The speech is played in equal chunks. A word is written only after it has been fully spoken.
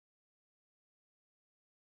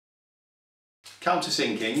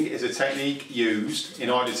Countersinking is a technique used in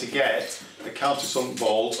order to get a countersunk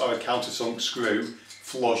bolt or a countersunk screw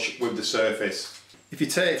flush with the surface. If you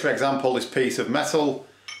take, for example, this piece of metal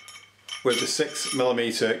with the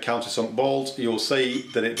 6mm countersunk bolt, you'll see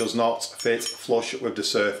that it does not fit flush with the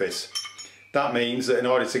surface. That means that in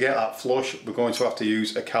order to get that flush, we're going to have to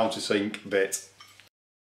use a countersink bit.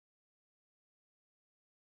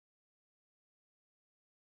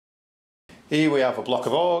 Here we have a block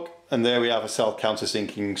of oak, and there we have a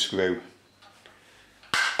self-countersinking screw.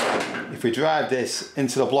 If we drive this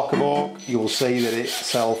into the block of oak, you will see that it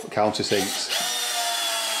self-countersinks.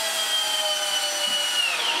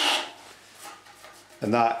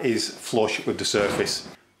 And that is flush with the surface.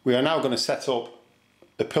 We are now going to set up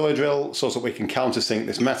a pillar drill so that we can countersink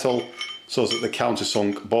this metal so that the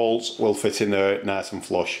countersunk bolts will fit in there nice and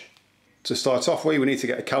flush. To start off with, we need to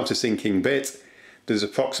get a countersinking bit that is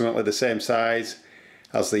approximately the same size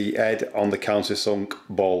as the head on the countersunk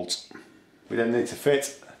bolt. We then need to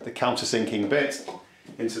fit the countersinking bit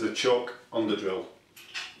into the chuck on the drill.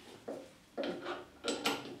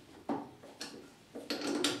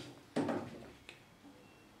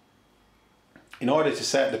 In order to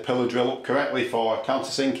set the pillar drill up correctly for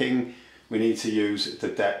countersinking, we need to use the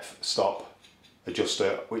depth stop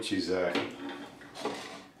adjuster, which is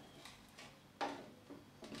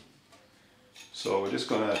so we're just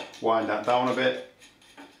going to wind that down a bit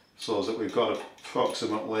so that we've got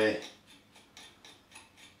approximately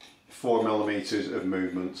 4mm of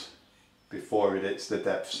movement before it hits the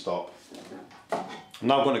depth stop. I'm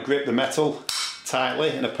now going to grip the metal tightly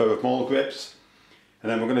in a pair of mole grips,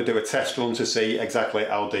 and then we're going to do a test run to see exactly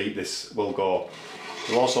how deep this will go.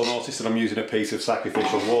 You'll also notice that I'm using a piece of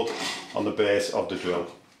sacrificial wood on the base of the drill.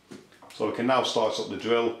 So we can now start up the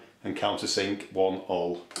drill and countersink one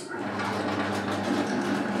hole.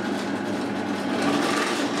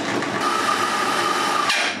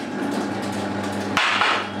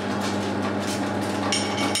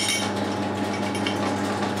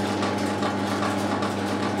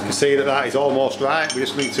 See that is almost right, we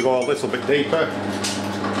just need to go a little bit deeper.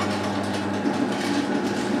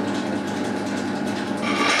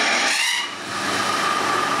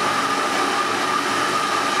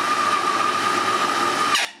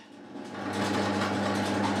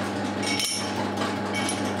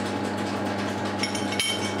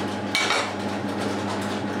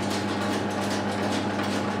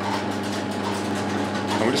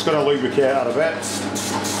 And we're just going to lubricate that a bit.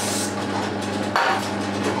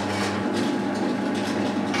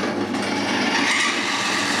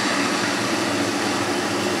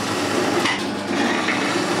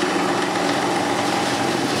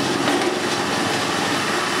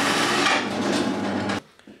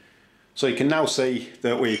 So you can now see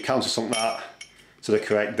that we've countersunk that to the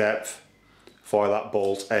correct depth for that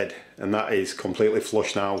bolt head, and that is completely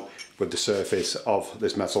flush now with the surface of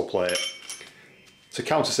this metal plate. To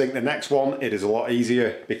countersink the next one, it is a lot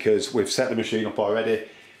easier because we've set the machine up already.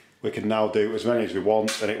 We can now do as many as we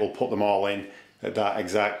want and it will put them all in at that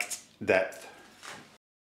exact depth.